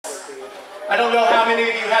I don't know how many of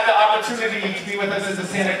you had the opportunity to be with us at the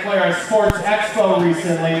Santa Clara Sports Expo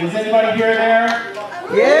recently. Was anybody here there?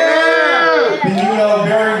 Yeah! Then you know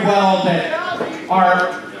very well that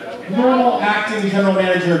our normal acting general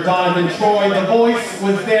manager, Donovan Troy, the voice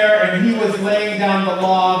was there and he was laying down the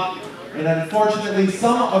law. And unfortunately,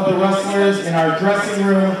 some of the wrestlers in our dressing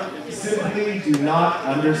room simply do not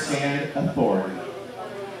understand authority.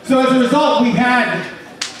 So as a result, we had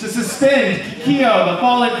to suspend Kikio, the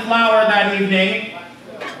fallen flower, that evening.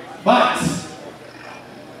 But,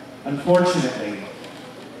 unfortunately,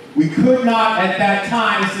 we could not at that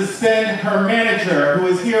time suspend her manager, who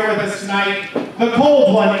is here with us tonight, the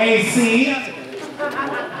cold one, A.C.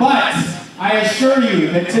 But I assure you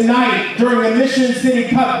that tonight, during the Mission City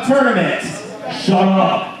Cup tournament, shut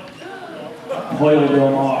up, Pollo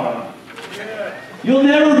Del Mar. You'll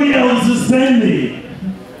never be able to suspend me.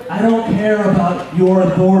 I don't care about your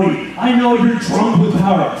authority. I know you're drunk with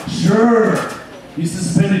power. Sure, you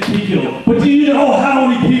suspended Kikyo, but do you know how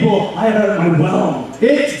many people I have at my realm?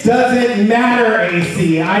 It doesn't matter,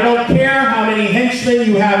 AC. I don't care how many henchmen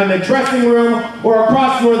you have in the dressing room or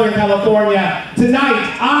across Northern California.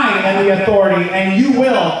 Tonight, I am the authority, and you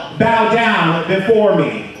will bow down before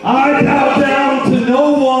me. I bow down to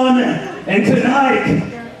no one, and tonight,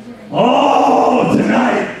 oh,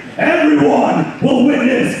 tonight, everyone will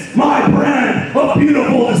witness my brand of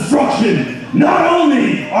beautiful destruction. Not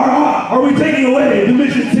only are we taking away the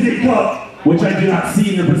Mission City Cup, which I do not see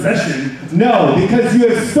in your possession. No, because you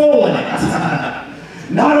have stolen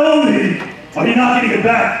it. Not only are you not getting it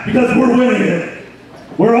back because we're winning it,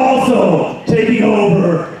 we're also taking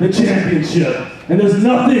over the championship. And there's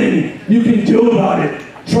nothing you can do about it.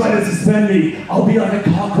 Try to suspend me. I'll be like a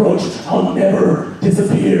cockroach. I'll never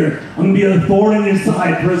disappear. I'm gonna be a thorn in your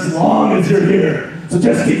side for as long as you're here. So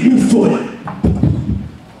just get used to it.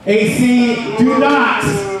 AC, do not.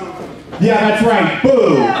 Yeah, that's right.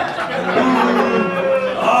 Boo.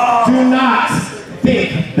 Do not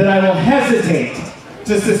think that I will hesitate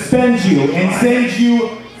to suspend you and send you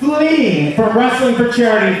fleeing from Wrestling for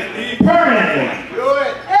Charity permanently.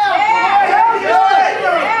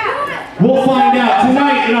 We'll find out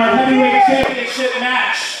tonight in our heavyweight championship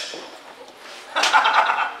match.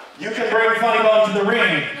 You can bring Funny Bone to the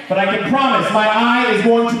ring, but I can promise my eye is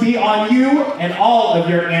going to be on you and all of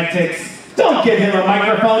your antics. Don't give him a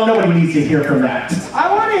microphone. Nobody needs to hear from that.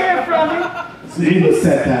 I want to hear from you. See, Who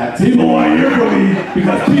said that? people want to hear from me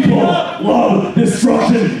because people love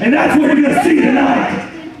destruction, and that's what you're gonna see tonight.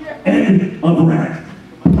 End of rant.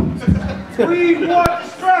 We want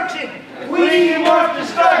destruction. We want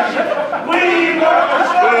destruction. We want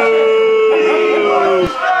destruction. We want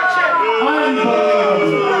destruction.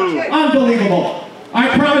 Unbelievable. Unbelievable.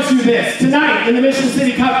 I promise you this. Tonight in the Mission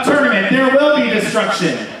City Cup tournament, there will be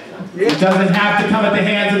destruction. It doesn't have to come at the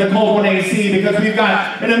hands of the Cold One AC because we've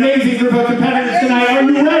got an amazing group of competitors tonight. Are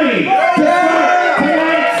you ready to start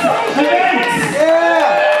tonight's event?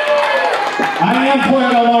 I am Pollo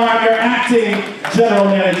Del Mar. I'm your acting general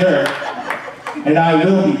manager, and I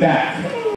will be back.